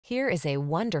Here is a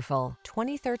wonderful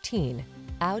 2013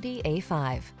 Audi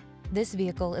A5. This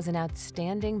vehicle is an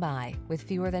outstanding buy with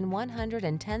fewer than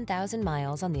 110,000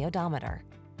 miles on the odometer.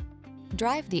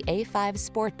 Drive the A5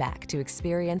 Sportback to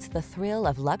experience the thrill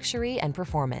of luxury and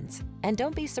performance. And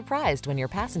don't be surprised when your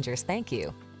passengers thank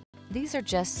you. These are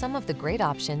just some of the great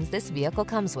options this vehicle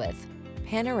comes with: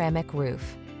 panoramic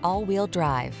roof, all-wheel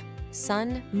drive,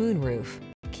 sun, moonroof,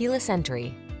 keyless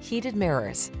entry, heated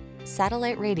mirrors,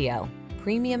 satellite radio,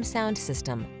 premium sound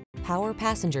system, power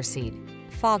passenger seat,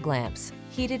 fog lamps,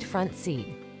 heated front seat.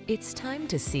 It's time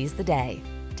to seize the day.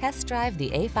 Test drive the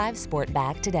A5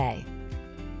 Sportback today.